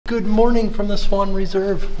Good morning from the Swan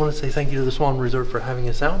Reserve. I want to say thank you to the Swan Reserve for having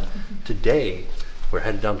us out. Today, we're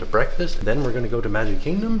headed down to breakfast, then we're going to go to Magic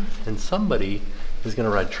Kingdom, and somebody is going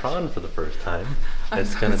to ride Tron for the first time.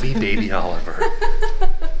 It's going to be Baby Oliver.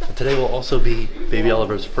 And today will also be Baby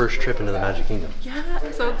Oliver's first trip into the Magic Kingdom. Yeah,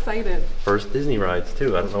 I'm so excited. First Disney rides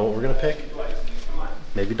too. I don't know what we're going to pick.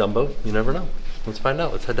 Maybe Dumbo, you never know. Let's find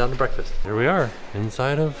out. Let's head down to breakfast. Here we are,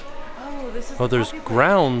 inside of... Oh, there's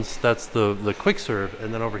grounds, that's the quick serve,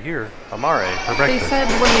 and then over here, Amare for breakfast. They said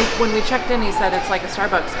when we checked in, he said it's like a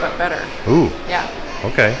Starbucks, but better. Ooh. Yeah.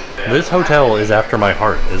 Okay. This hotel is after my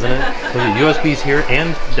heart, isn't it? There's USBs here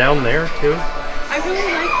and down there, too. I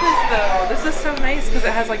really like this, though. This is so nice because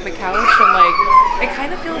it has like the couch and like, it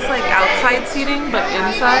kind of feels like outside seating, but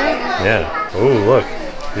inside. Yeah. Oh, look.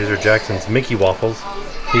 These are Jackson's Mickey waffles.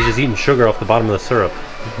 He's just eating sugar off the bottom of the syrup.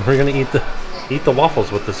 We're going to eat the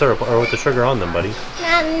waffles with the syrup or with the sugar on them, buddy.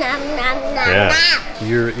 Nom, nom, nom, nom, yeah. nom.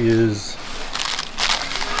 Here is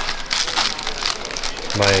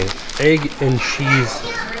my egg and cheese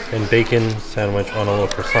and bacon sandwich on a little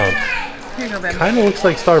croissant. Here you go, babe. Kind of looks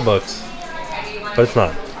like Starbucks, but it's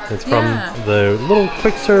not. It's from the little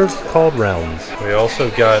quick serve called Rounds. We also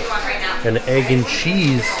got an egg and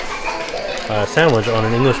cheese sandwich on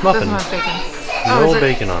an English muffin. This one's bacon. No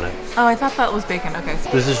bacon on it. Oh, I thought that was bacon. Okay.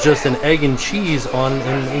 This is just an egg and cheese on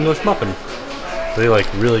an English muffin. They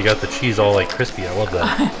like really got the cheese all like crispy. I love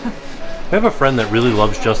that. We have a friend that really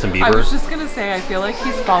loves Justin Bieber. I was just gonna say, I feel like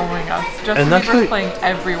he's following us. Justin Bieber's playing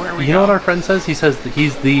everywhere we go. You know what our friend says? He says that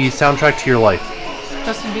he's the soundtrack to your life.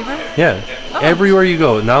 Justin Bieber? Yeah. Oh. Everywhere you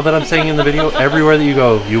go. Now that I'm saying in the video, everywhere that you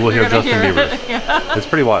go, you will hear Justin Bieber. Yeah. It's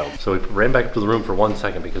pretty wild. So we ran back up to the room for 1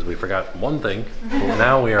 second because we forgot one thing. But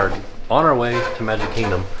now we are on our way to Magic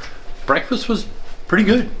Kingdom. Breakfast was pretty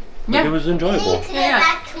good. Like, it was enjoyable.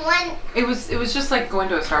 Yeah. It was just like going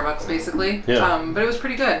to a Starbucks basically. Yeah. But it was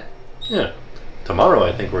pretty good. Yeah. Tomorrow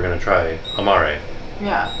I think we're gonna try Amare.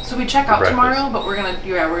 Yeah. So we check out tomorrow, but we're gonna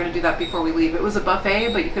do that before we leave. It was a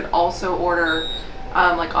buffet, but you could also order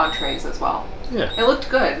like entrees as well. Yeah. It looked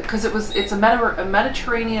good because it's a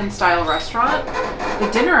Mediterranean style restaurant. The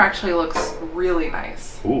dinner actually looks really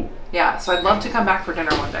nice. Ooh. Yeah, so I'd love to come back for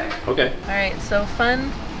dinner one day. Okay. All right, so fun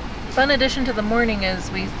addition to the morning is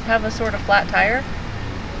we have a sort of flat tire.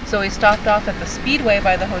 So we stopped off at the Speedway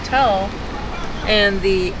by the hotel, and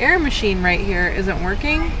the air machine right here isn't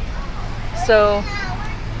working. So,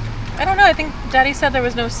 I don't know, I think Daddy said there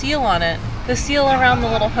was no seal on it. The seal around the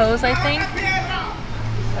little hose, I think.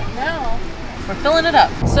 But now, we're filling it up.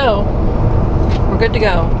 So, we're good to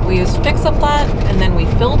go. We used Fix-A-Flat, and then we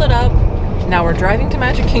filled it up. Now we're driving to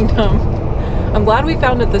Magic Kingdom. I'm glad we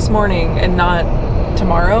found it this morning and not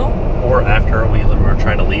tomorrow. Or after we were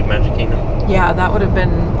trying to leave Magic Kingdom. Yeah, that would have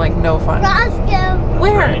been like no fun. Roscoe.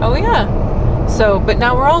 Where? Right. Oh yeah. So, but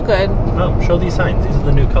now we're all good. Oh, show these signs. These are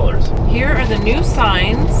the new colors. Here are the new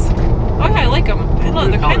signs. Oh yeah, I like them. I love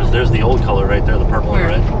New colors. There's the old color right there, the purple and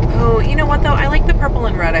red. Oh, you know what though? I like the purple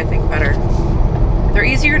and red, I think, better. They're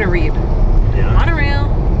easier to read. Yeah. Monorail.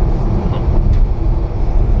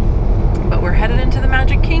 But we're headed into the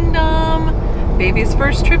Magic Kingdom. Baby's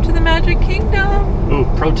first trip to the Magic Kingdom. Ooh,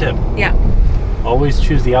 pro tip. Yeah. Always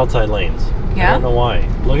choose the outside lanes. Yeah? I don't know why.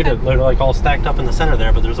 Look at it. They're like all stacked up in the center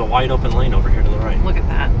there, but there's a wide open lane over here to the right. Look at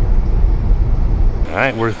that. All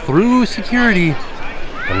right, we're through security.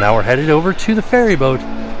 And now we're headed over to the ferry boat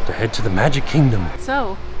to head to the Magic Kingdom.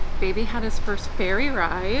 So, Baby had his first ferry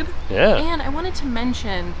ride. Yeah. And I wanted to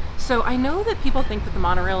mention, so I know that people think that the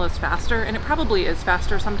monorail is faster, and it probably is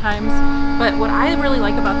faster sometimes, but what I really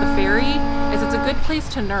like about the ferry is it's a good place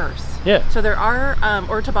to nurse. Yeah. So there are,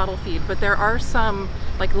 or to bottle feed, but there are some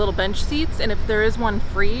like little bench seats, and if there is one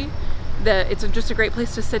free, it's just a great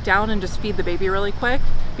place to sit down and just feed the baby really quick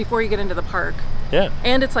before you get into the park. Yeah.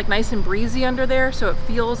 And it's like nice and breezy under there, so it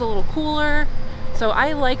feels a little cooler. So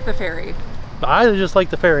I like the ferry. I just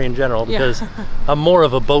like the ferry in general because I'm more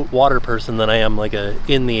of a boat water person than I am like a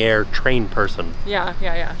in the air train person. Yeah.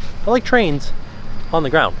 I like trains on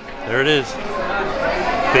the ground. There it is.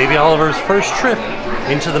 Baby Oliver's first trip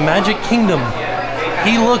into the Magic Kingdom.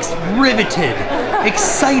 He looks riveted,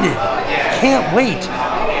 excited, can't wait.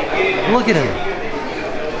 Look at him.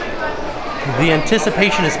 The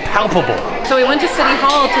anticipation is palpable. So we went to City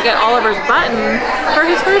Hall to get Oliver's button for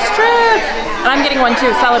his first trip. And I'm getting one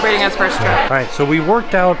too, celebrating his first trip. All right, so we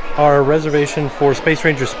worked out our reservation for Space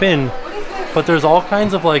Ranger Spin, but there's all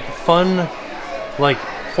kinds of like fun, like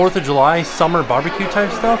 4th of July summer barbecue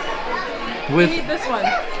type stuff with We need this one.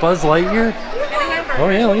 Buzz Lightyear. Oh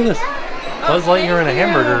yeah, look at this. Buzz Lightyear and a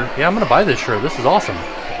hamburger. Yeah, I'm gonna buy this shirt. This is awesome.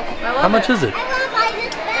 How much is it?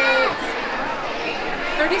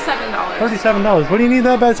 $13. $37. $37. What do you need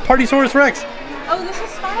that bad? It's Partysaurus Rex. Oh, this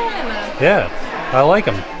is fun. Yeah, I like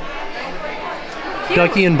them.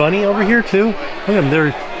 Ducky and Bunny over here too. Look at them,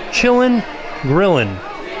 they're chilling, grilling.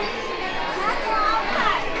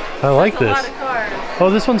 I like this. A lot of cars. Oh,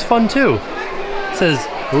 this one's fun too. It says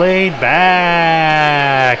laid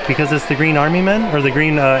back because it's the green army men or the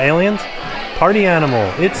green aliens. Party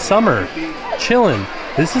animal. It's summer. Chilling.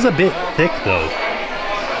 This is a bit thick though.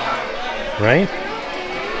 Right?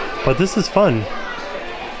 But this is fun.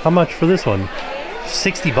 How much for this one?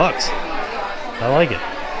 60 bucks. I like it.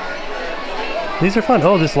 These are fun.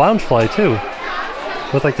 Oh, this Loungefly too.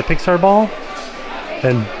 With like the Pixar ball.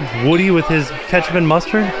 And Woody with his ketchup and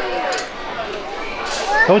mustard.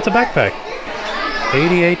 Oh, it's a backpack.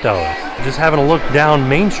 $88. Just having a look down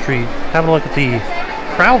Main Street. Having a look at the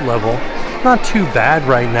crowd level. Not too bad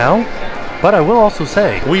right now. But I will also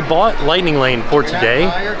say, we bought Lightning Lane for today.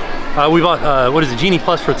 We bought, what is it, Genie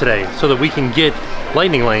Plus for today. So that we can get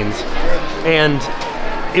Lightning Lanes. And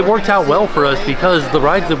it worked out well for us because the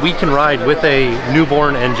rides that we can ride with a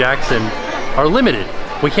newborn and Jackson are limited.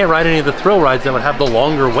 We can't ride any of the thrill rides that would have the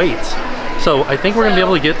longer waits. So I think we're gonna be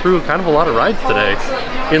able to get through kind of a lot of rides today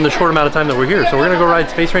in the short amount of time that we're here. So we're gonna go ride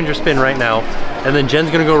Space Ranger Spin right now, and then Jen's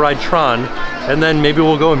gonna go ride Tron, and then maybe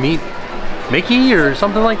we'll go and meet Mickey or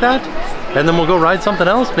something like that. And then we'll go ride something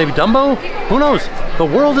else, maybe Dumbo? Who knows? The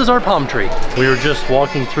world is our palm tree. We were just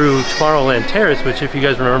walking through Tomorrowland Terrace, which if you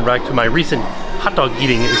guys remember back to my recent hot dog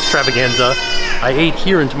eating extravaganza, I ate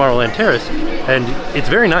here in Tomorrowland Terrace, and it's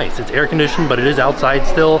very nice. It's air conditioned, but it is outside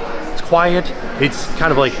still. It's quiet. It's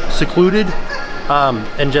kind of like secluded.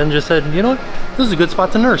 And Jen just said, you know what? This is a good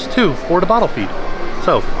spot to nurse too, or to bottle feed.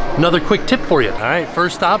 So, another quick tip for you. All right,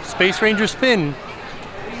 first stop, Space Ranger Spin.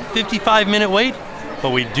 55-minute wait, but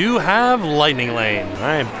we do have Lightning Lane. All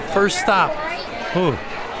right, first stop. Ooh,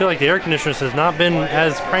 I feel like the air conditioners has not been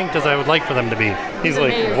as cranked as I would like for them to be. He's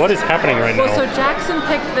like, what is happening right now? Well, so Jackson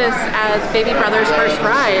picked this as Baby Brother's first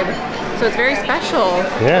ride, so it's very special.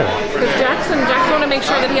 Yeah. Because Jackson wanted to make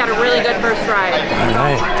sure that he had a really good first ride.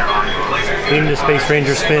 All right. Into Space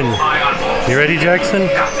Ranger Spin. You ready, Jackson?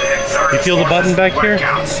 You feel the button back here?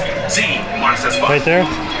 Right there?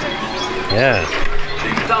 Yeah.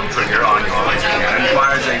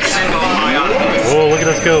 Whoa, look at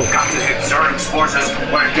us go.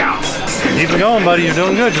 Keep it going, buddy. You're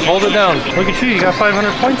doing good. Just hold it down. Look at you. You got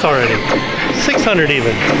 500 points already. 600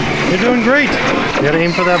 even. You're doing great. You gotta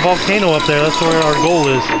aim for that volcano up there. That's where our goal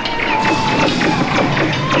is.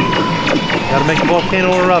 Gotta make the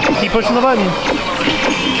volcano erupt. Keep pushing the button.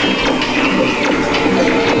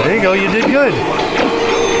 There you go. You did good.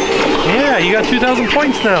 Yeah, you got 2,000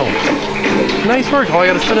 points now. Nice work. Oh, I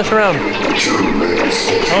gotta spin us around.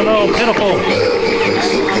 Oh no, pitiful.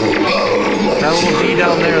 That little V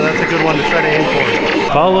down there, that's a good one to try to aim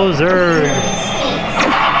for. Follow Zerg.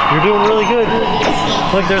 You're doing really good.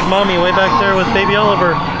 Look, there's Mommy way back there with baby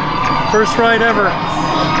Oliver. First ride ever.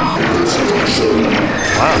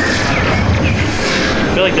 Wow.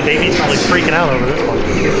 I feel like the baby's probably freaking out over this one.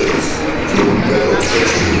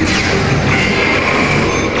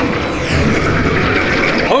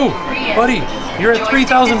 Oh, buddy, you're at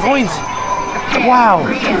 3,000 points. Wow,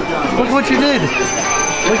 look what you did.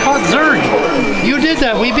 We caught Zerg. You did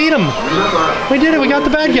that, we beat him. We did it, we got the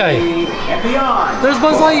bad guy. There's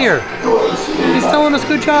Buzz Lightyear. He's telling us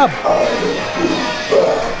good job.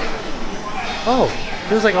 Oh,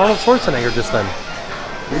 he was like Arnold Schwarzenegger just then.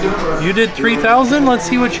 You did 3,000? Let's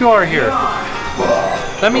see what you are here.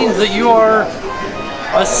 That means that you are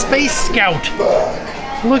a space scout.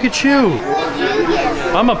 Look at you.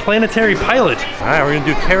 I'm a planetary pilot. All right, we're gonna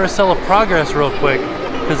do Carousel of Progress real quick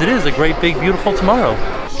because it is a great, big, beautiful tomorrow.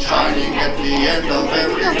 Shining at the end of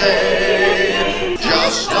every day,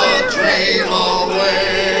 just a dream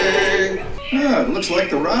away. Yeah, it looks like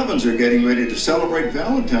the Robins are getting ready to celebrate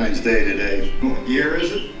Valentine's Day today. What year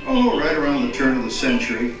is it? Oh, right around the turn of the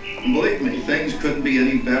century. And believe me, things couldn't be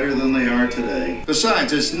any better than they are today.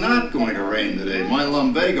 Besides, it's not going to rain today. My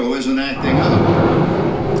lumbago isn't acting up.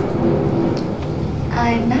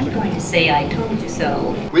 I'm not going to say I told you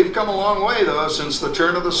so. We've come a long way, though, since the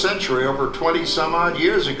turn of the century, over 20-some-odd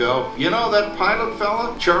years ago. You know that pilot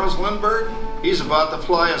fella, Charles Lindbergh? He's about to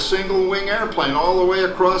fly a single-wing airplane all the way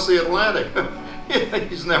across the Atlantic.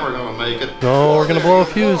 He's never going to make it. No, we're going to blow a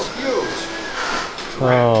fuse.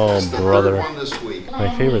 Oh, That's the brother. third one this week. My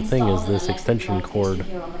favorite thing is this extension cord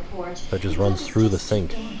that just runs through the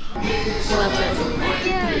sink.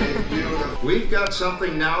 We've got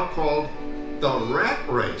something now called the rat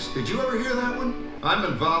race. Did you ever hear that one? I'm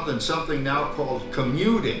involved in something now called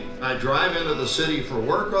commuting. I drive into the city for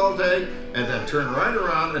work all day, and then turn right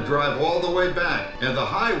around and drive all the way back. And the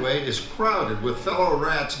highway is crowded with fellow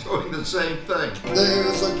rats doing the same thing.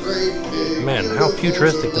 There's a great big Man, how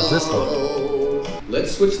futuristic does this look?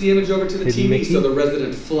 Let's switch the image over to the Hidden TV Mickey? so the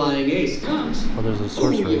resident flying ace comes. Oh, there's a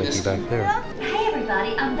sorcerer Mickey back there. Hey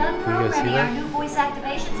everybody, I'm done You guys see programming that? our new voice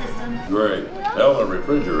activation system. Great. Tell the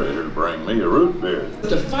refrigerator to bring me a root beer. Up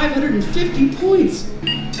to 550 points.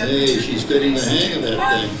 Hey, she's getting the hang of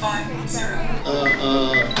that thing. 150.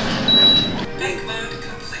 Big load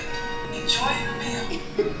complete. Enjoy your meal.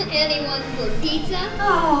 Anyone for pizza?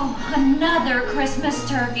 Oh, another Christmas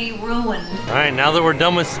turkey ruined. All right, now that we're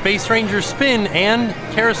done with Space Ranger Spin and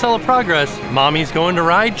Carousel of Progress, Mommy's going to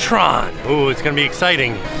ride Tron. Ooh, it's gonna be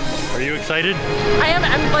exciting. Are you excited?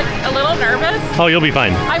 I'm like a little nervous. Oh, you'll be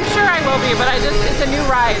fine. I'm sure I will be, but it's a new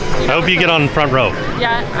ride. I hope you get on front row.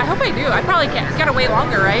 Yeah, I hope I do. I probably can't. Gotta wait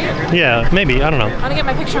longer, right? Yeah, maybe, I don't know. I wanna get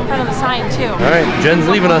my picture in front of the sign too. All right, Jen's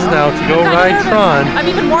leaving us now to go I'm ride nervous. Tron. I'm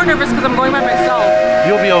even more nervous because I'm going by myself.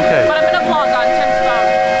 You'll be okay. But I'm gonna vlog on Tim's phone.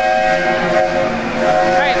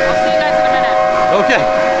 Alright, I'll see you guys in a minute. Okay.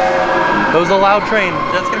 That was a loud train.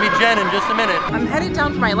 That's gonna be Jen in just a minute. I'm headed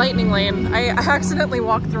down for my lightning lane. I accidentally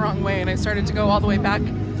walked the wrong way and I started to go all the way back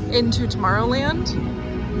into Tomorrowland.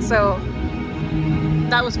 So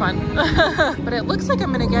that was fun. But it looks like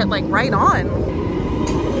I'm gonna get like right on.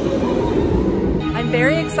 I'm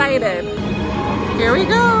very excited. Here we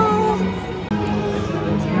go.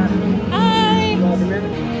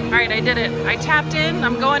 All right, I did it. I tapped in.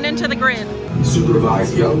 I'm going into the grid.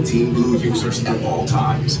 Supervise young Team Blue users at all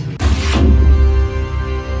times.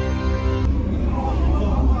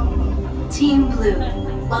 Team Blue,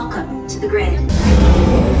 welcome to the grid.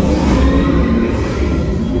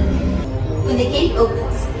 When the gate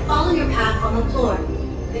opens, follow your path on the floor.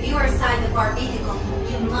 If you are assigned the bar vehicle,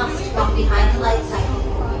 you must walk behind the light cycle.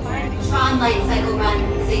 Tron Light Cycle Run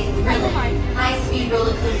is a thrilling, high-speed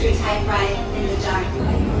roller coaster type ride in the dark.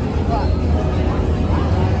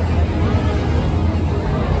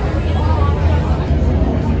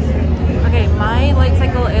 Okay, my light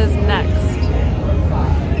cycle is next.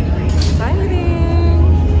 Exciting.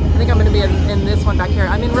 I think I'm gonna be in this one back here.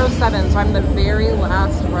 I'm in row 7, so I'm the very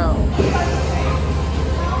last row.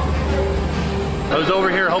 I was over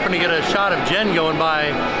here hoping to get a shot of Jen going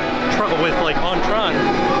by with like on Tron.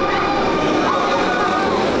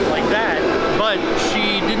 Like that. But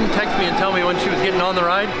she didn't text me and tell me when she was getting on the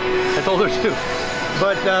ride. I told her to.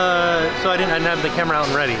 But so I didn't have the camera out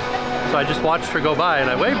and ready. So I just watched her go by and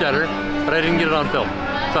I waved at her, but I didn't get it on film.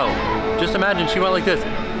 So just imagine she went like this.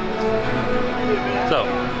 So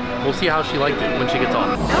we'll see how she liked it when she gets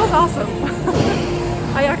off. That was awesome.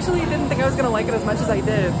 I actually didn't think I was gonna like it as much as I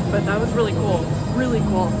did, but that was really cool. Really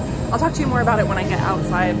cool. I'll talk to you more about it when I get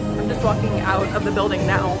outside. I'm just walking out of the building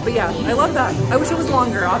now. But yeah, I love that. I wish it was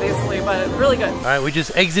longer, obviously, but really good. All right, we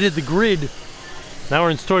just exited the grid. Now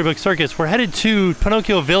we're in Storybook Circus. We're headed to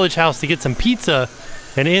Pinocchio Village House to get some pizza.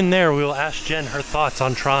 And in there, we will ask Jen her thoughts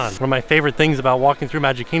on Tron. One of my favorite things about walking through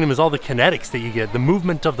Magic Kingdom is all the kinetics that you get, the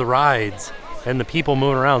movement of the rides and the people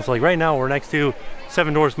moving around. So like right now, we're next to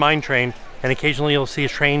Seven Dwarfs Mine Train, and occasionally you'll see a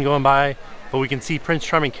train going by, but we can see Prince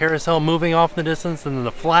Charming Carousel moving off in the distance, and then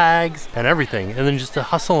the flags and everything, and then just the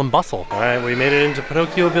hustle and bustle. All right, we made it into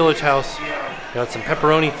Pinocchio Village House. Got some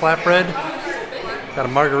pepperoni flatbread, got a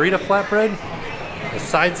margarita flatbread, a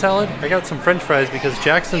side salad. I got some French fries because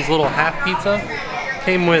Jackson's little half pizza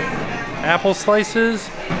came with apple slices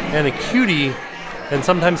and a cutie, and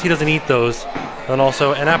sometimes he doesn't eat those, and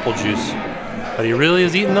also an apple juice. But he really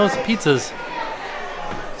is eating those pizzas.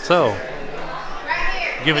 So,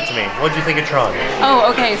 give it to me. What'd you think of Tron?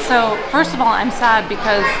 Oh, okay, so first of all, I'm sad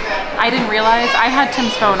because I didn't realize I had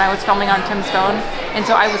Tim's phone. I was filming on Tim's phone, and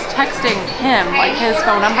so I was texting him, like his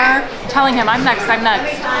phone number, telling him I'm next,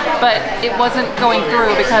 but it wasn't going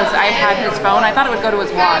through because I had his phone. I thought it would go to his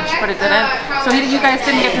watch, but it didn't. So you guys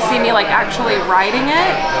didn't get to see me like actually riding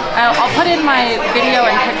it. I'll put in my video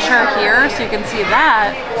and picture here so you can see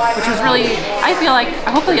that, which was really, I feel like,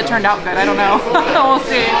 hopefully it turned out good. I don't know. We'll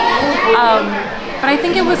see. But I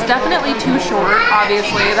think it was definitely too short,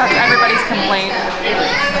 obviously. That's everybody's complaint.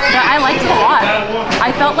 But I liked it a lot.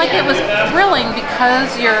 I felt like it was thrilling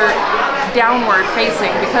because you're downward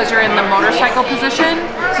facing, because you're in the motorcycle position.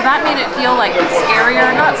 So that made it feel like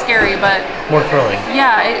scarier. Not scary, but more thrilling.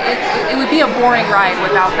 Yeah, it would be a boring ride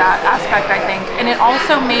without that aspect, I think. And it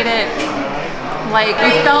also made it like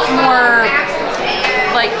you felt more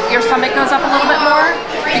like your stomach goes up a little bit more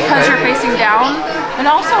because you're facing down. And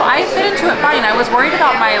also, I fit into it fine. I was worried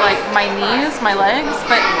about my knees, my legs,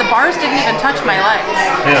 but the bars didn't even touch my legs.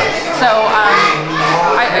 Yeah. So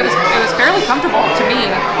it was fairly comfortable to me,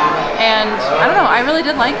 and I don't know. I really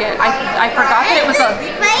did like it. I forgot that it was a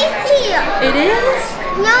spicy. It is.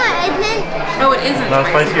 No, it isn't. No, it isn't. Not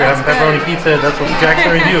spicy. You're having pepperoni pizza. That's what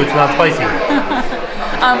Jackson review. It's not spicy.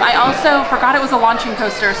 I also forgot it was a launching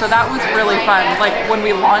coaster, so that was really fun. Like when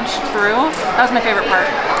we launched through, that was my favorite part.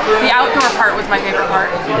 The outdoor part was my favorite part.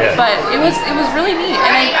 Yeah. But it was really neat,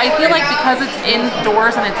 and I feel like because it's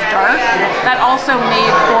indoors and it's dark, that also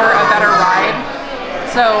made for a better ride.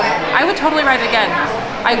 So I would totally ride it again.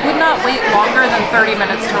 I would not wait longer than 30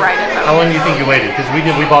 minutes to ride it though. How long do you think you waited? Because we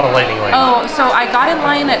bought a lightning lane. Oh, so I got in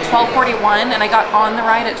line at 12:41 and I got on the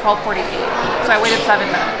ride at 12:48. So I waited 7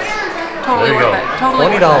 minutes. Totally worth it. Totally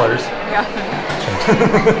 $20. worth it. Yeah.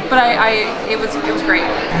 But it was great.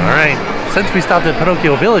 All right. Since we stopped at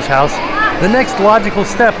Pinocchio Village House, the next logical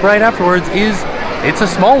step right afterwards is It's a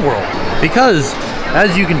Small World. Because,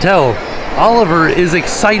 as you can tell, Oliver is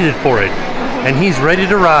excited for it, and he's ready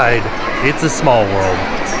to ride It's a Small World.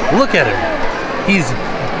 Look at him. He's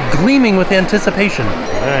gleaming with anticipation.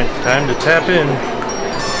 All right, time to tap in.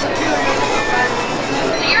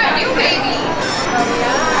 You're a new baby.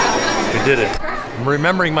 We did it. I'm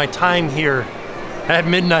remembering my time here at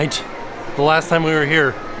midnight, the last time we were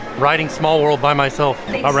here, riding Small World by myself.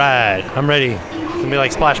 All right, I'm ready. It's gonna be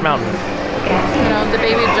like Splash Mountain. You know, the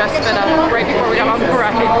baby just spit up right before we got on the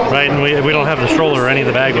ride. Right, and we don't have the stroller or any of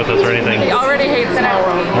the bag with us or anything. He already hates Small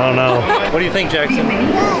World. Oh no. What do you think, Jackson?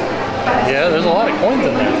 Yeah, there's a lot of coins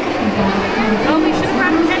in there. Oh, we should have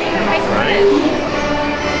brought him Penny to pay for it.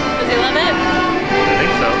 Does he love it? I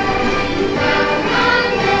think so.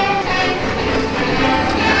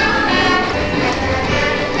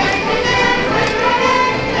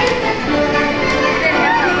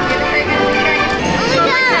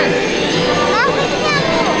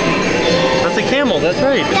 That's a camel, that's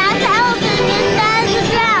right. That's an elephant and that's a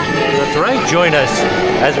giraffe. That's right, join us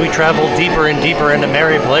as we travel deeper and deeper into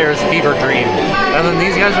Mary Blair's fever dream. And then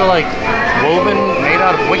these guys are like woven, made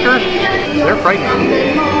out of wicker. They're frightening.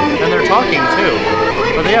 And they're talking too.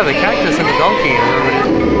 But yeah, the cactus and the donkey.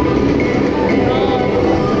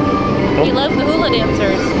 He loved the hula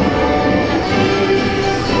dancers.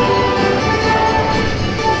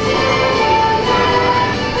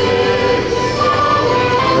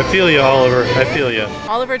 I feel you, Oliver. I feel you.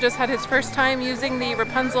 Oliver just had his first time using the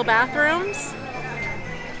Rapunzel bathrooms.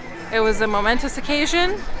 It was a momentous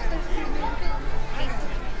occasion.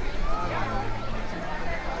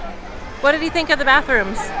 What did he think of the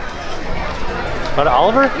bathrooms? But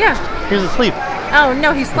Oliver? Yeah. He was asleep. Oh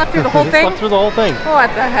no, he slept through the whole He thing? slept through the whole thing.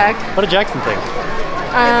 What the heck? What did Jackson think?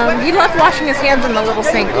 He loved washing his hands in the little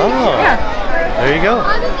sink. Oh. Yeah. There you go.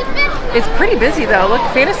 It's pretty busy though. Look,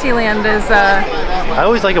 Fantasyland is I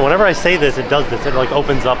always like it. Whenever I say this, it does this. It like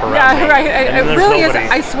opens up around yeah, me. right. And It really is.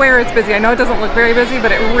 I swear it's busy. I know it doesn't look very busy,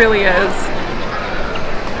 but it really is.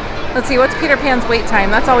 Let's see, what's Peter Pan's wait time?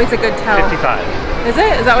 That's always a good tell. 55. Is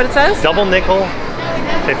it? Is that what it says? Double nickel,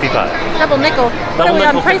 55. Double nickel. What are we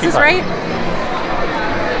on? Price is Right?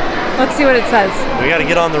 Let's see what it says. We got to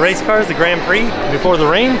get on the race cars, the Grand Prix, before the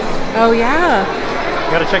rain. Oh yeah.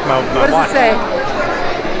 Got to check my What does watch. it say?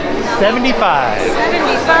 75.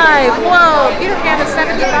 75. Whoa, Peter Pan is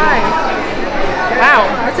 75. Wow,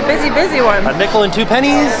 that's a busy one. A nickel and 2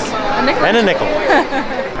 pennies. A nickel and a nickel.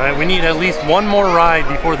 All right, we need at least one more ride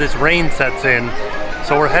before this rain sets in.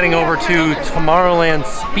 So we're heading over to Tomorrowland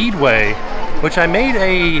Speedway, which I made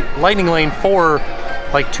a lightning lane for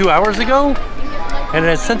like 2 hours ago, and it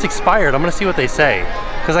has since expired. I'm gonna see what they say,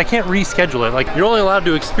 because I can't reschedule it. Like, you're only allowed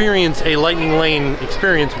to experience a lightning lane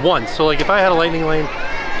experience once. So like if I had a lightning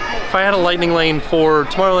lane for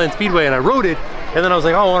Tomorrowland Speedway and I rode it, and then I was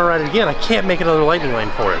like, oh, I want to ride it again, I can't make another lightning lane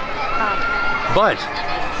for it. But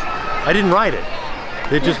I didn't ride it.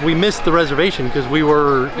 It just, we missed the reservation because we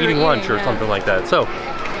were eating lunch or something like that. So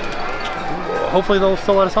hopefully they'll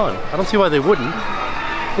still let us on. I don't see why they wouldn't.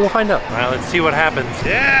 We'll find out. All right, let's see what happens.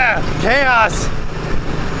 Yeah, chaos.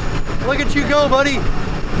 Look at you go, buddy.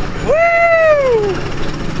 Woo!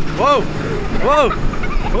 Whoa, whoa,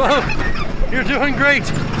 whoa. You're doing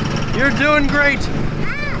great. You're doing great.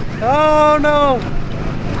 Oh no.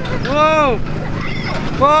 Whoa.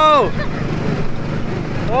 Whoa.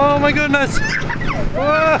 Oh my goodness.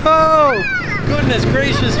 Whoa. Goodness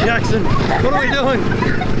gracious, Jackson. What are we doing?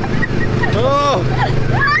 Oh.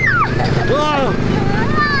 Whoa.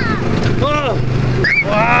 Whoa.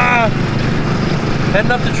 Wow.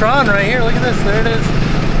 Heading up to Tron right here. Look at this. There it is.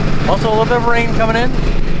 Also a little bit of rain coming in.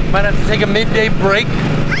 Might have to take a midday break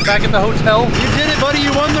back at the hotel. You did it, buddy.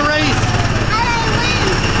 You won the race.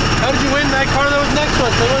 How did you win that car that was next to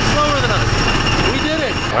us? They went slower than us. We did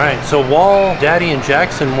it. All right, so while Daddy and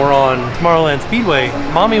Jackson were on Tomorrowland Speedway,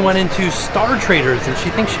 Mommy went into Star Traders and she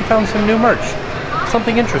thinks she found some new merch.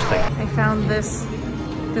 Something interesting. I found this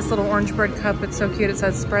little orange bird cup. It's so cute. It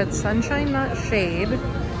says spread sunshine, not shade.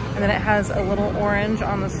 And then it has a little orange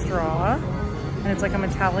on the straw. And it's like a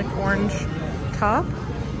metallic orange top.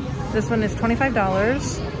 This one is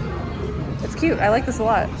 $25. It's cute. I like this a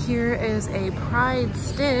lot. Here is a Pride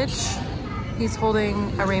Stitch. He's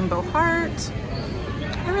holding a rainbow heart.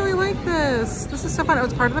 I really like this. This is so fun. Oh,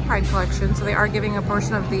 it's part of the Pride collection. So they are giving a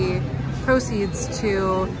portion of the proceeds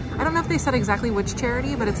to, I don't know if they said exactly which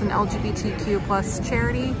charity, but it's an LGBTQ plus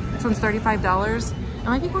charity. This one's $35. I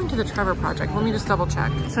might be going to the Trevor Project. Let me just double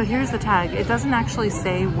check. So here's the tag. It doesn't actually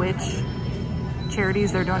say which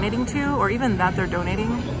charities they're donating to, or even that they're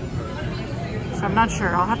donating. So I'm not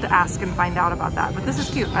sure. I'll have to ask and find out about that. But this is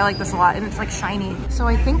cute. I like this a lot, and it's like shiny. So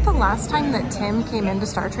I think the last time that Tim came into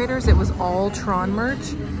Star Traders, it was all Tron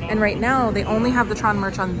merch. And right now they only have the Tron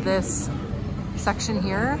merch on this section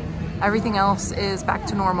here. Everything else is back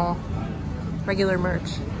to normal, regular merch.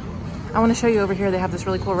 I want to show you over here. They have this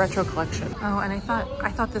really cool retro collection. Oh, and I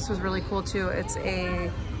thought this was really cool too. It's a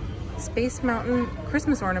Space Mountain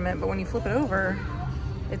Christmas ornament, but when you flip it over,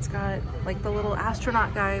 it's got like the little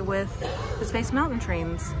astronaut guy with the Space Mountain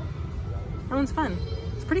trains. That one's fun.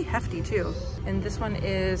 It's pretty hefty too. And this one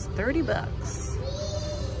is 30 bucks.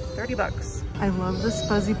 30 bucks. I love this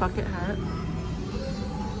fuzzy bucket hat.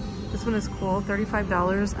 This one is cool,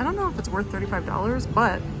 $35. I don't know if it's worth $35,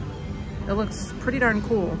 but it looks pretty darn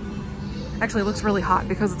cool. Actually, it looks really hot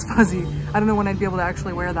because it's fuzzy. I don't know when I'd be able to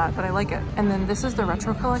actually wear that, but I like it. And then this is the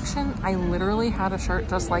retro collection. I literally had a shirt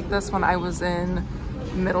just like this when I was in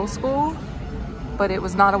middle school, but it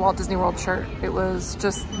was not a Walt Disney World shirt. It was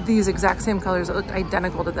just these exact same colors. It looked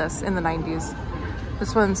identical to this in the 90s.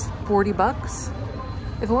 This one's 40 bucks.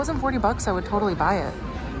 If it wasn't 40 bucks, I would totally buy it.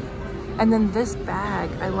 And then this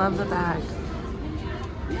bag, I love the bag.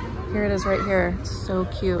 Here it is right here. It's so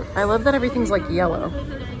cute. I love that everything's like yellow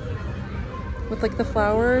with like the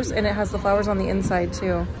flowers, and it has the flowers on the inside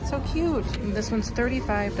too. So cute. And this one's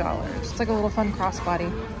 $35. It's like a little fun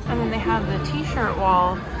crossbody. And then they have the t-shirt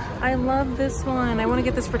wall. I love this one. I want to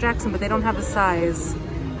get this for Jackson, but they don't have the size.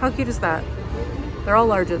 How cute is that? They're all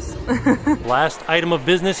larges. Last item of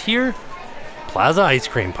business here. Plaza Ice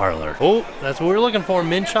Cream Parlor. Oh, that's what we were looking for.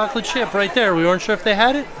 Mint chocolate chip right there. We weren't sure if they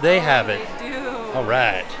had it. They have it. They do. All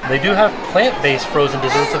right. They do have plant-based frozen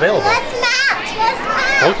desserts available. Let's match. Let's match.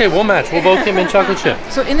 Okay, we'll match. We'll both get mint chocolate chip.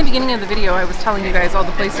 So in the beginning of the video, I was telling you guys all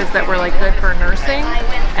the places that were like good for nursing.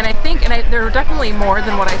 And I think, there are definitely more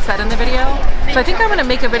than what I said in the video. So I think I'm gonna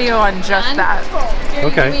make a video on just that.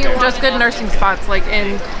 Okay. Just good nursing spots like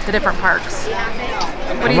in the different parks.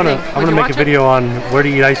 What do you think? I'm gonna make a video on where to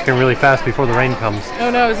eat ice cream really fast before the rain comes.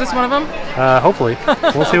 Oh no, is this one of them? Hopefully.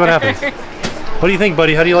 We'll see what happens. What do you think,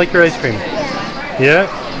 buddy? How do you like your ice cream? Yeah?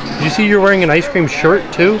 Did you see you're wearing an ice cream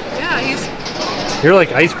shirt too? Yeah, You're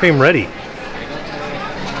like ice cream ready.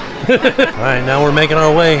 Alright, now we're making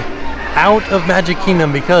our way out of Magic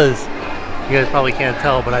Kingdom because you guys probably can't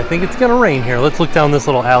tell, but I think it's gonna rain here. Let's look down this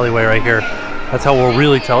little alleyway right here. That's how we'll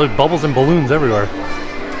really tell. There's bubbles and balloons everywhere.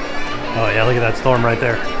 Oh yeah, look at that storm right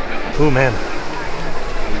there. Ooh, man.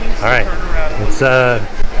 Alright, it's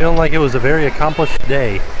feeling like it was a very accomplished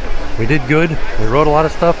day. We did good, we rode a lot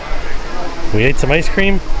of stuff. We ate some ice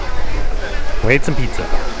cream, we ate some pizza.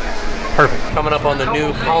 Perfect. Coming up on the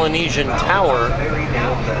new Polynesian Tower,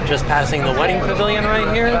 just passing the wedding pavilion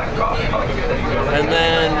right here. And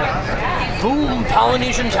then, boom,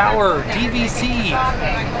 Polynesian Tower, DVC.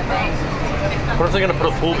 What if they're gonna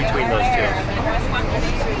put a pool between those two?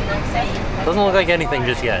 Doesn't look like anything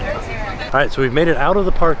just yet. All right, so we've made it out of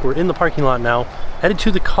the park. We're in the parking lot now, headed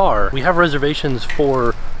to the car. We have reservations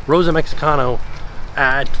for Rosa Mexicano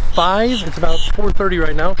at 5. It's about 4:30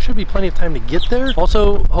 right now. Should be plenty of time to get there.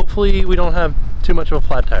 Also, hopefully we don't have too much of a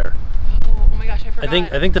flat tire. Oh my gosh, I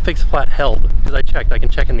forgot. I think the Fix Flat held, because I checked. I can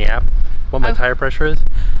check in the app what my tire pressure is.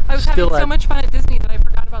 I was having so much fun at Disney that I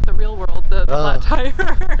forgot about the real world, the flat tire.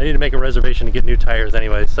 I need to make a reservation to get new tires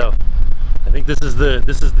anyway, so I think this is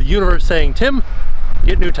the universe saying, Tim,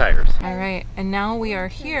 get new tires. All right, and now we are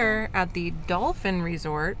here at the Dolphin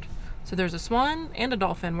Resort. So there's a swan and a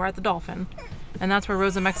dolphin. We're at the Dolphin, and that's where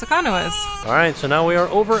Rosa Mexicano is. All right, so now we are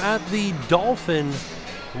over at the Dolphin,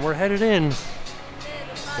 and we're headed in.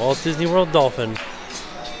 Walt Disney World Dolphin.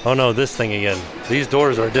 Oh no, this thing again. These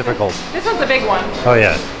doors are difficult. This one's a big one. Oh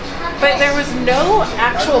yeah. But there was no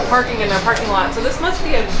actual parking in their parking lot, so this must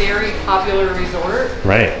be a very popular resort.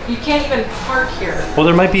 Right. You can't even park here. Well,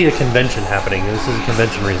 there might be a convention happening. This is a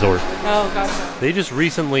convention resort. Oh, gotcha. They just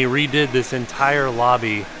recently redid this entire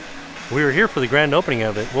lobby. We were here for the grand opening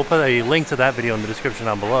of it. We'll put a link to that video in the description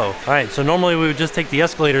down below. All right, so normally we would just take the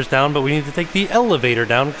escalators down, but we need to take the elevator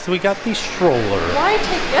down because we got the stroller. Why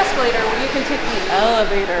take the escalator when you can take the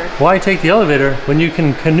elevator? Why take the elevator when you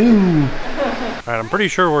can canoe? All right, I'm pretty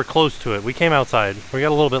sure we're close to it. We came outside. We got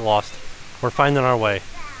a little bit lost. We're finding our way.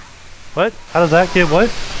 What? How does that get what?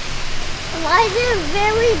 Why is it a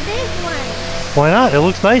very big one? Why not? It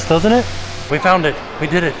looks nice, doesn't it? We found it. We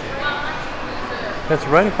did it. It's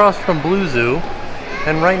right across from Blue Zoo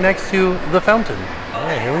and right next to the fountain. All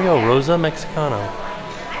right, here we go. Rosa Mexicano.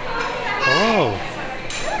 Oh.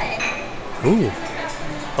 Ooh.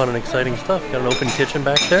 Fun and exciting stuff. Got an open kitchen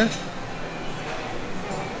back there.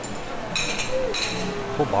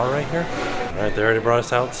 Full bar right here. All right, they already brought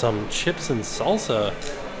us out some chips and salsa.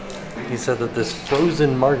 He said that this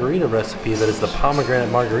frozen margarita recipe that is the pomegranate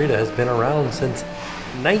margarita has been around since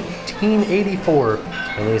 1984.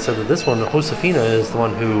 And then he said that this one, Josefina, is the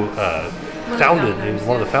one who founded, he was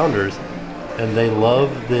one of the founders. And they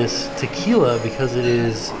love this tequila because it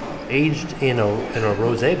is aged in a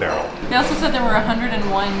rosé barrel. They also said there were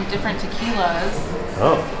 101 different tequilas.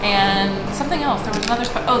 Oh. And something else. There was another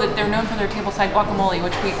spot. Oh, that they're known for their tableside guacamole,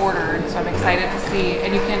 which we ordered. So I'm excited to see.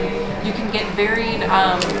 And you can get varied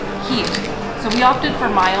heat. So we opted for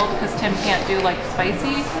mild because Tim can't do like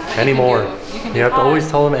spicy. Anymore. You have to always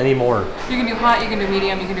tell him anymore. You can do hot, you can do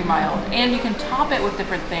medium, you can do mild. And you can top it with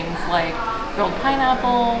different things like grilled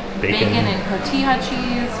pineapple, bacon and cotija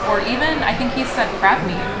cheese, or even, I think he said crab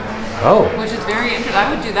meat. Oh. Which is very interesting. I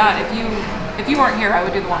would do that. If you weren't here, I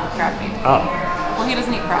would do the one with crab meat. Oh. Well, he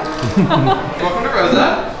doesn't eat crab. Welcome to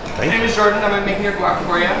Rosa. My name is Jordan. I'm making your guac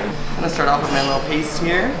for you. I'm gonna start off with my little paste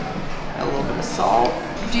here. Add a little bit of salt.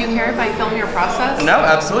 Do you care if I film your process? No,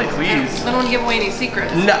 absolutely, please. I don't want to give away any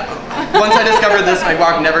secrets. No. Once I discovered this, my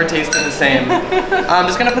guac never tasted the same. I'm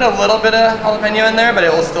just gonna put a little bit of jalapeno in there, but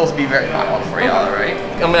it will still be very mild for you, all right?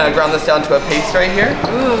 I'm gonna ground this down to a paste right here.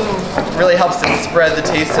 Ooh. Really helps to spread the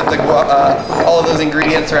taste of the all of those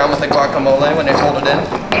ingredients around with the guacamole when I hold it in.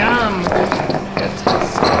 Yum.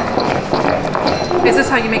 Is this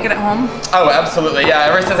how you make it at home? Oh, absolutely, yeah.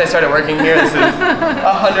 Ever since I started working here, this is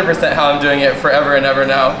 100% how I'm doing it forever and ever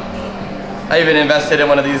now. I even invested in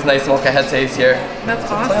one of these nice molcajetes here. That's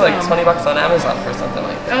awesome. It's only like 20 bucks on Amazon for something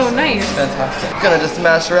like this. Oh, nice. It's fantastic. Gonna just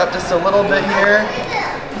mash her up just a little bit here.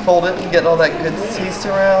 Fold it and get all that good taste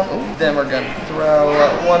around. Ooh. Then we're gonna throw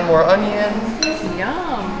one more onion.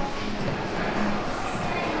 Yum.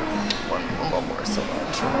 One little more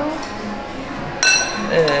cilantro.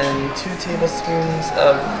 And 2 tablespoons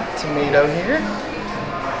of tomato here.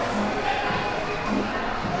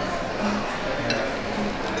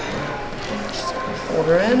 Just fold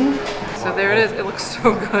her in. So there it is. It looks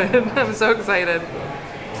so good. I'm so excited.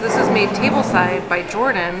 So this is made tableside by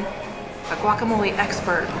Jordan, a guacamole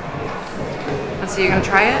expert. Let's see, you're gonna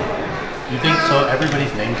try it? You think so?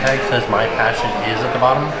 Everybody's name tag says my passion is at the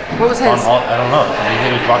bottom. What was his? I don't know. Do you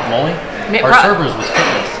think it was guacamole? Our servers was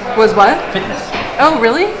fitness. Was what? Fitness. Oh,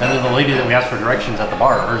 really? And then the lady that we asked for directions at the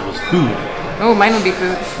bar, hers was food. Oh, mine would be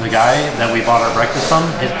food. The guy that we bought our breakfast from,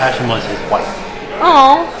 his passion was his wife.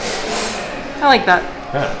 Oh, I like that.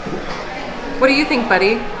 Yeah. What do you think,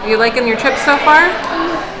 buddy? Are you liking your chips so far?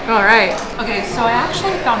 All right. Okay, so I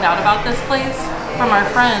actually found out about this place from our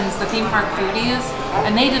friends, the theme park foodies,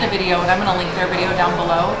 and they did a video, and I'm gonna link their video down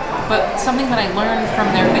below. But something that I learned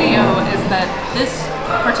from their video is that this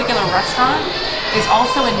particular restaurant is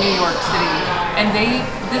also in New York City. And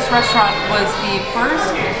this restaurant was the first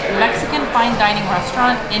Mexican fine dining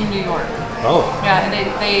restaurant in New York. Oh. Yeah, and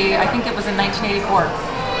I think it was in 1984.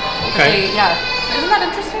 Okay. Yeah. Isn't that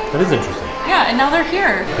interesting? That is interesting. Yeah, and now they're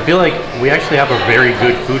here. I feel like we actually have a very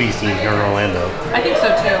good foodie scene here in Orlando. I think so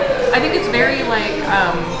too. I think it's very like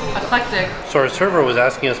eclectic. So our server was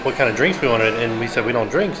asking us what kind of drinks we wanted, and we said we don't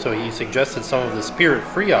drink, so he suggested some of the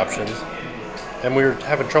spirit-free options. And we were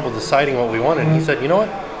having trouble deciding what we wanted. And he said, you know what?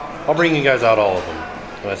 I'll bring you guys out all of them.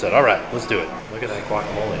 And I said, all right, let's do it. Look at that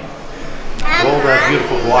guacamole. Roll that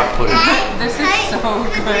beautiful guac footage. This is so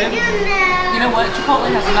good. You know what? Chipotle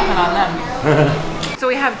has nothing on them. So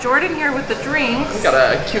we have Jordan here with the drinks. We got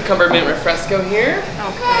a cucumber mint refresco here.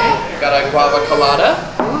 Okay. We got a guava colada.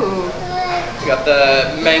 Ooh. We got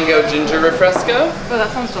the mango ginger refresco. Oh,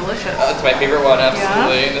 that sounds delicious. That's my favorite one,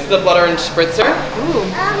 absolutely. Yeah? This is the blood orange spritzer. Ooh.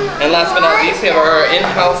 And last but not least, we have our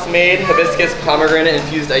in-house made hibiscus pomegranate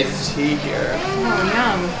infused iced tea here. Oh,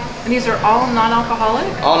 yum. And these are all non-alcoholic?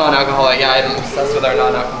 All non-alcoholic, yeah, I'm obsessed with our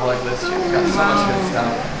non-alcoholic list here. We've got so much good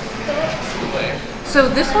stuff. Absolutely. So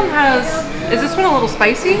this one has, is this one a little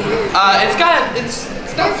spicy? It's not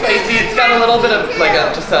spicy, it's got a little bit of like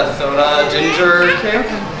just a soda ginger kick.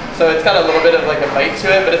 So it's got a little bit of like a bite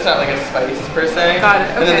to it, but it's not like a spice per se. Got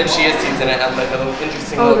it, okay. And then the chia seeds in it have like a little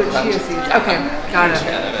interesting little crunch. chia seeds, okay, got it.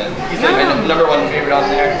 He's like my #1 favorite on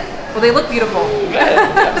there. Well, they look beautiful.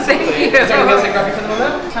 Thank you. Is there anything else I can grab you for the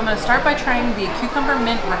moment? So I'm going to start by trying the Cucumber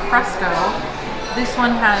Mint Refresco. This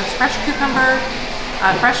one has fresh cucumber,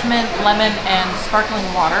 fresh mint, lemon, and sparkling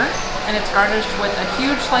water. And it's garnished with a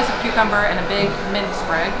huge slice of cucumber and a big mint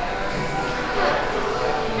sprig.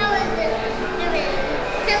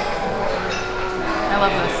 I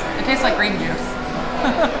love this. It tastes like green juice.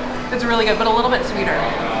 It's really good, but a little bit sweeter.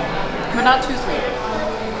 But not too sweet.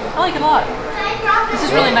 I like it a lot. This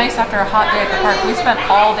is really nice after a hot day at the park. We spent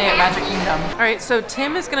all day at Magic Kingdom. All right, so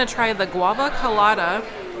Tim is gonna try the Guava Colada.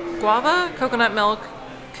 Guava, coconut milk,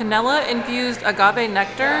 canela infused agave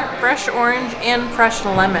nectar, fresh orange, and fresh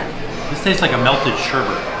lemon. This tastes like a melted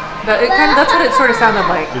sherbet. That's what it sort of sounded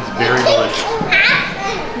like. It's very delicious.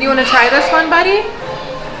 Do you wanna try this one, buddy?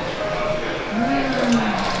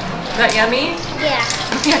 Is that yummy? Yeah.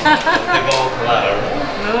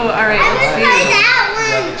 Oh, all right, let's see. We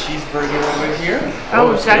have the cheeseburger over here.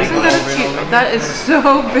 Oh, Jackson got a cheese. That is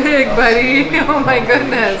so big, buddy. Oh my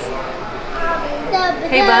goodness.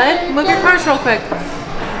 Hey, bud, move your cars real quick.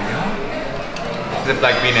 The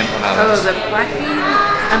black bean empanadas. Oh, the black bean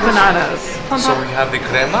empanadas. So we have the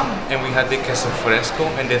crema, and we have the queso fresco,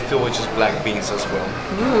 and the fill which is black beans as well.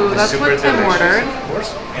 Ooh, that's what Tim ordered. Of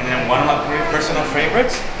course. And then one of my personal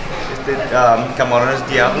favorites is the camarones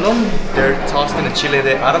diablo. They're tossed in a chile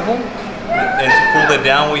de árbol. And to cool it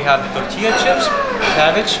down, we have the tortilla chips,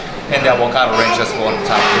 cabbage, and the avocado range as well on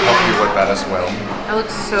top to help you with that as well. That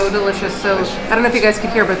looks so delicious. So I don't know if you guys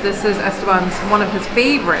could hear, but this is Esteban's one of his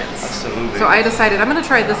favorites. Absolutely. So I decided I'm gonna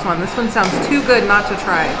try this one. This one sounds too good not to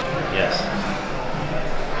try. Yes.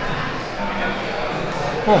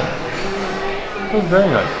 Oh, it's very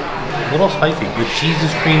nice. A little spicy. The cheese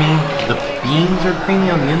is creamy. The beans are creamy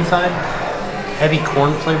on the inside. Heavy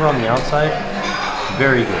corn flavor on the outside.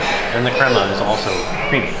 Very good. And the crema is also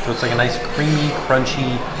creamy. So it's like a nice creamy,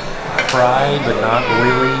 crunchy, fried but not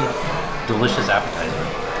oily, delicious appetizer.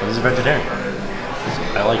 This is vegetarian.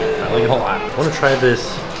 I like it. I like it a lot. I want to try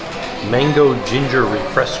this mango ginger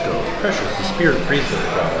refresco. Precious, the spirit freeze that they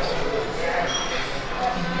brought us.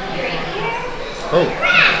 Oh,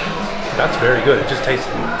 that's very good. It just tastes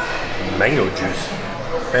mango juice.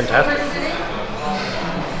 Fantastic.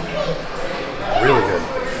 Really good.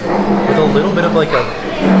 With a little bit of like a,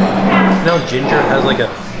 you know, ginger has like a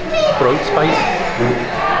throat spice.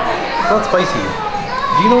 Not spicy.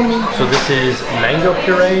 Do you know what I mean? So this is mango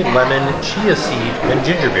puree, lemon, chia seed, and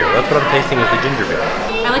ginger beer. That's what I'm tasting is the ginger beer.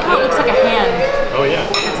 I like how it looks like a hand. Oh yeah.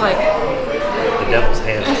 It's like the devil's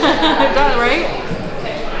hand. It does, right?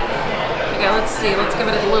 Okay, let's see. Let's give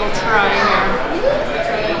it a little try here.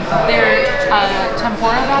 They're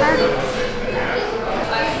tempura batter.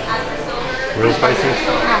 Real spicy?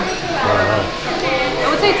 I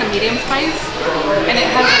would say it's a medium spice, and it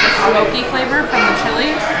has like a smoky flavor from the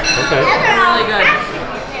chili. Okay. Really good.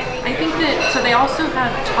 I think that, so they also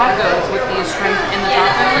have tacos with these shrimp in the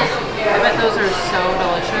tacos. I bet those are so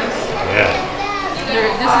delicious. Yeah.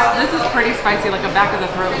 This is pretty spicy, like a back of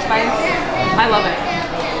the throat spice. I love it.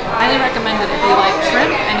 Highly recommend it if you like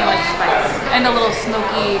shrimp and you like spice. And a little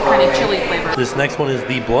smoky kind of chili flavor. This next one is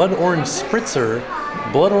the Blood Orange Spritzer.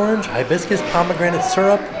 Blood orange, hibiscus, pomegranate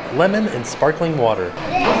syrup, lemon, and sparkling water.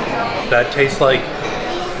 That tastes like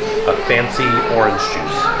a fancy orange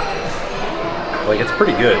juice. Like, it's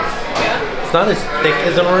pretty good. It's not as thick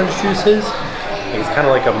as an orange juice is. It's kind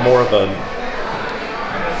of like a more of a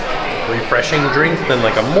refreshing drink than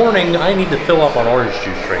like a morning, I need to fill up on orange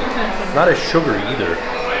juice drink. Not as sugary either.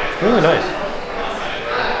 Really nice.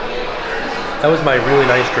 That was my really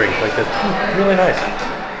nice drink. Like, that's really nice.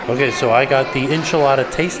 Okay, so I got the enchilada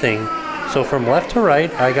tasting. So from left to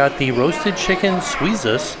right, I got the roasted chicken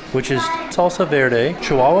suizas, which is salsa verde,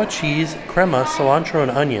 chihuahua cheese, crema, cilantro,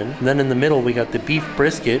 and onion. And then in the middle, we got the beef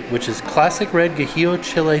brisket, which is classic red guajillo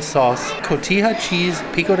chile sauce, cotija cheese,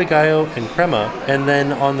 pico de gallo, and crema. And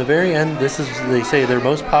then on the very end, this is, they say, their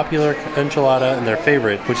most popular enchilada and their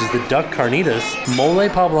favorite, which is the duck carnitas, mole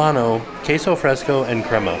poblano, queso fresco, and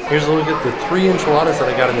crema. Here's a look at the 3 enchiladas that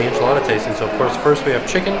I got in the enchilada tasting. So of course, first we have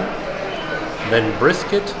chicken, then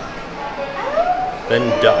brisket, then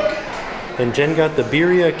duck. And Jen got the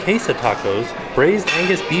birria queso tacos, braised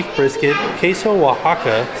Angus beef brisket, queso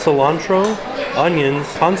Oaxaca, cilantro, onions,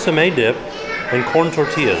 consomme dip, and corn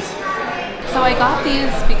tortillas. So I got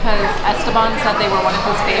these because Esteban said they were one of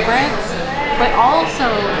his favorites, but also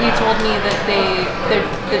he told me that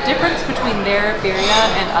the difference between their birria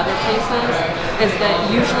and other places is that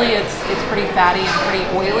usually it's pretty fatty and pretty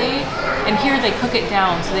oily, and here they cook it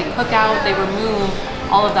down. So they cook out, they remove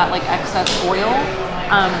all of that like excess oil.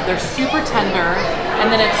 They're super tender,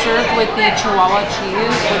 and then it's served with the Chihuahua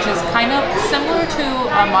cheese, which is kind of similar to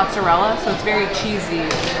mozzarella, so it's very cheesy,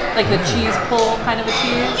 like the cheese pull kind of a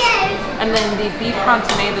cheese. And then the beef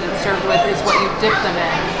consomme that it's served with is what you dip them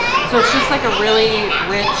in. So it's just like a really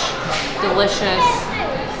rich, delicious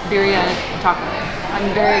birria taco.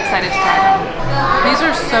 I'm very excited to try them. These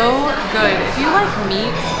are so good. If you like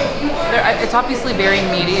meat, it's obviously very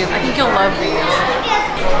meaty. I think you'll love these.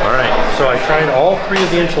 All right, so I tried all 3 of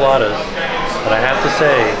the enchiladas, and I have to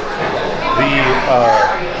say,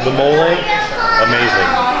 the mole, amazing.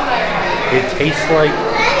 It tastes like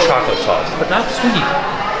chocolate sauce, but not sweet.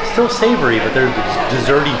 Still savory, but there's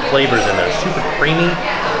desserty flavors in there. Super creamy,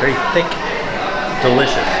 very thick,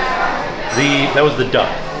 delicious. That was the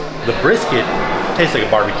duck. The brisket tastes like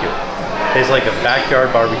a barbecue. Tastes like a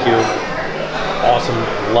backyard barbecue. Awesome,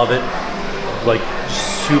 love it. Like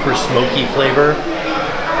super smoky flavor.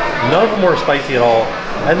 None of them were spicy at all.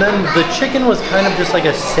 And then the chicken was kind of just like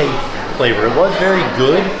a safe flavor. It was very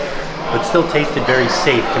good, but still tasted very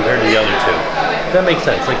safe compared to the other 2. If that makes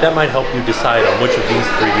sense. Like that might help you decide on which of these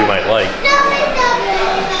 3 you might like.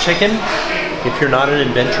 Chicken, if you're not an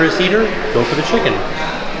adventurous eater, go for the chicken.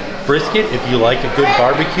 Brisket, if you like a good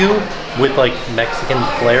barbecue with like Mexican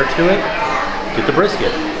flair to it, get the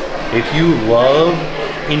brisket. If you love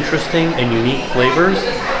interesting and unique flavors,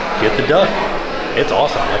 get the duck. It's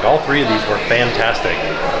awesome. Like all 3 of these were fantastic.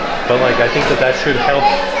 But like I think that should help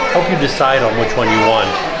you decide on which one you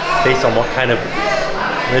want based on what kind of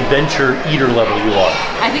adventure eater level you are.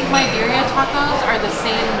 I think my birria tacos are the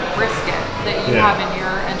same brisket that you have in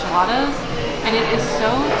your enchiladas, and it is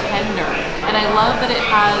so tender. And I love that it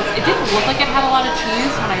didn't look like it had a lot of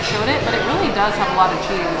cheese when I showed it, but it really does have a lot of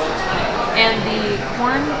cheese. And the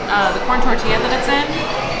corn tortilla that it's in,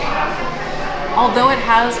 although it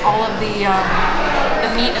has all of the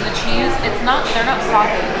meat and the cheese, they're not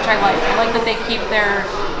soggy, which I like. I like that they keep their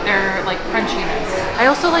like crunchiness. I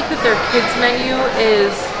also like that their kids menu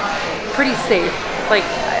is pretty safe. Like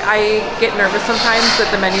I get nervous sometimes that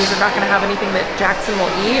the menus are not going to have anything that Jackson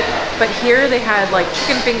will eat, but here they had like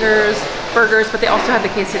chicken fingers, burgers, but they also had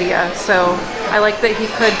the quesadilla. So I like that he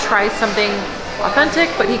could try something authentic,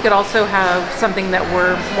 but he could also have something that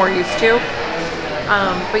we're more used to.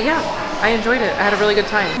 But yeah, I enjoyed it. I had a really good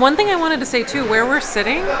time. One thing I wanted to say too, where we're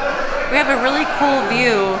sitting, we have a really cool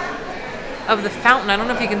view of the fountain. I don't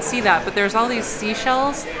know if you can see that, but there's all these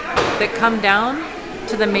seashells that come down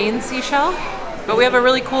to the main seashell. But we have a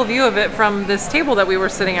really cool view of it from this table that we were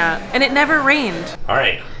sitting at. And it never rained. All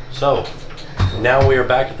right, so now we are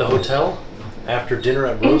back at the hotel after dinner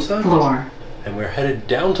at Rosa. Floor. And we're headed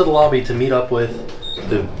down to the lobby to meet up with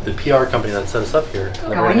the PR company that set us up here.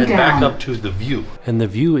 And then we're gonna head back up to the View. And the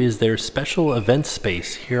View is their special event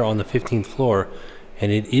space here on the 15th floor.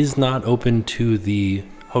 And it is not open to the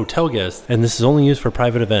hotel guests. And this is only used for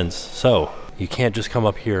private events. So you can't just come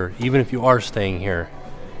up here, even if you are staying here.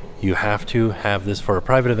 You have to have this for a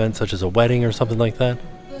private event, such as a wedding or something like that.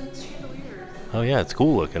 Oh yeah, it's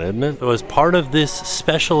cool looking, isn't it? So as part of this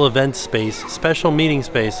special event space, special meeting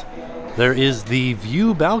space, there is the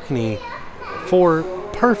View balcony for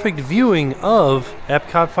perfect viewing of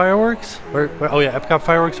Epcot fireworks. Oh yeah, Epcot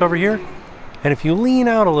fireworks over here. And if you lean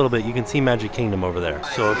out a little bit, you can see Magic Kingdom over there.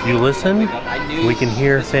 So if you listen, we can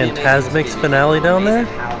hear Fantasmic's finale down there.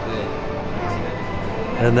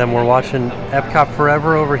 And then we're watching Epcot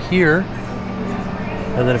Forever over here.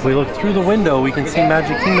 And then if we look through the window, we can see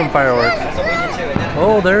Magic Kingdom fireworks.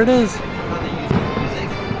 Oh, there it is.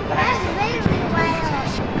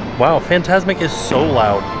 Wow, Fantasmic is so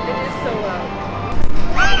loud. It is so loud.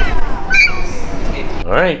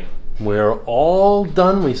 All right, we're all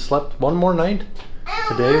done. We slept one more night.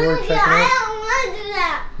 Today we're checking out. I don't want to do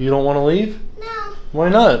that. You don't want to leave? No. Why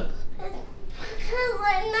not? Because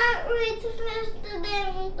I'm not ready to finish the day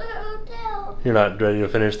at the hotel. You're not ready to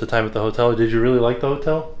finish the time at the hotel? Did you really like the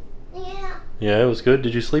hotel? Yeah. Yeah, it was good.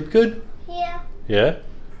 Did you sleep good? Yeah. Yeah?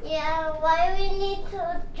 Yeah, why we need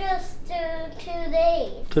to just do 2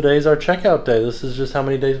 days? Today's our checkout day. This is just how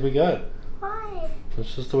many days we got. Why?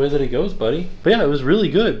 That's just the way that it goes, buddy. But yeah, it was really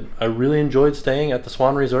good. I really enjoyed staying at the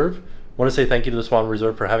Swan Reserve. I want to say thank you to the Swan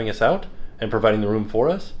Reserve for having us out and providing the room for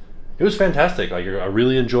us. It was fantastic. Like, I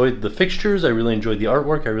really enjoyed the fixtures. I really enjoyed the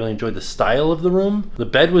artwork. I really enjoyed the style of the room. The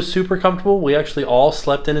bed was super comfortable. We actually all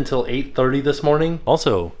slept in until 8:30 this morning.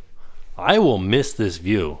 Also, I will miss this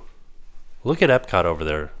view. Look at Epcot over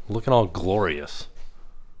there, looking all glorious.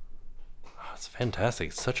 Oh, it's fantastic.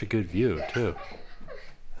 It's such a good view too.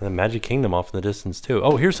 And then Magic Kingdom off in the distance too.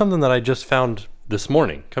 Oh, here's something that I just found this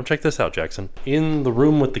morning. Come check this out, Jackson. In the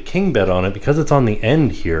room with the king bed on it, because it's on the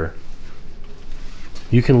end here,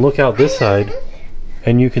 you can look out this side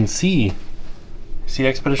and you can see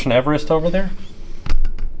Expedition Everest over there?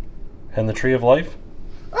 And the Tree of Life?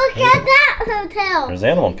 Look at that hotel. There's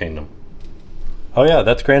Animal Kingdom. Oh yeah,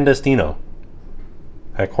 that's Gran Destino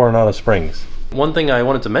at Coronado Springs. One thing I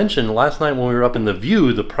wanted to mention, last night when we were up in the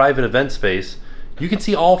View, the private event space, you can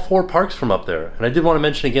see all 4 parks from up there. And I did want to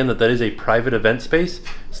mention again that that is a private event space.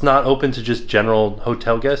 It's not open to just general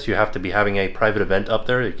hotel guests. You have to be having a private event up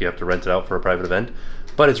there. You have to rent it out for a private event.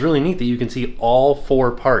 But it's really neat that you can see all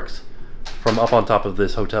 4 parks from up on top of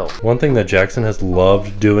this hotel. One thing that Jackson has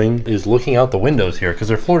loved doing is looking out the windows here, because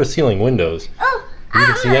they're floor-to-ceiling windows. Oh, you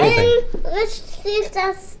can see anything. Let's see if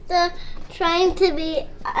that's the trying to be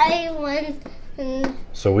island.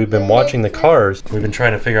 So we've been watching the cars. We've been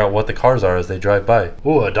trying to figure out what the cars are as they drive by.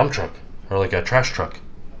 Ooh, a dump truck, or like a trash truck.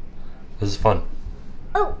 This is fun.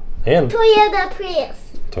 Oh, and Toyota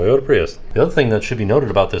Prius. Toyota Prius. The other thing that should be noted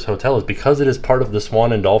about this hotel is because it is part of the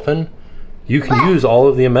Swan and Dolphin, you can use all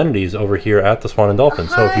of the amenities over here at the Swan and Dolphin.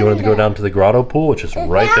 So if you wanted to go down to the grotto pool, which is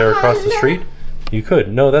right there across the street, you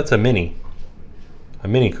could. No, that's a Mini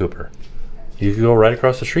Cooper. You could go right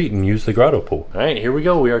across the street and use the grotto pool. All right, here we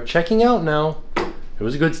go. We are checking out now. It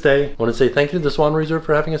was a good stay. I want to say thank you to the Swan Resort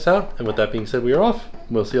for having us out. And with that being said, we are off.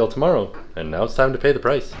 We'll see y'all tomorrow. And now it's time to pay the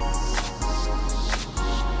price.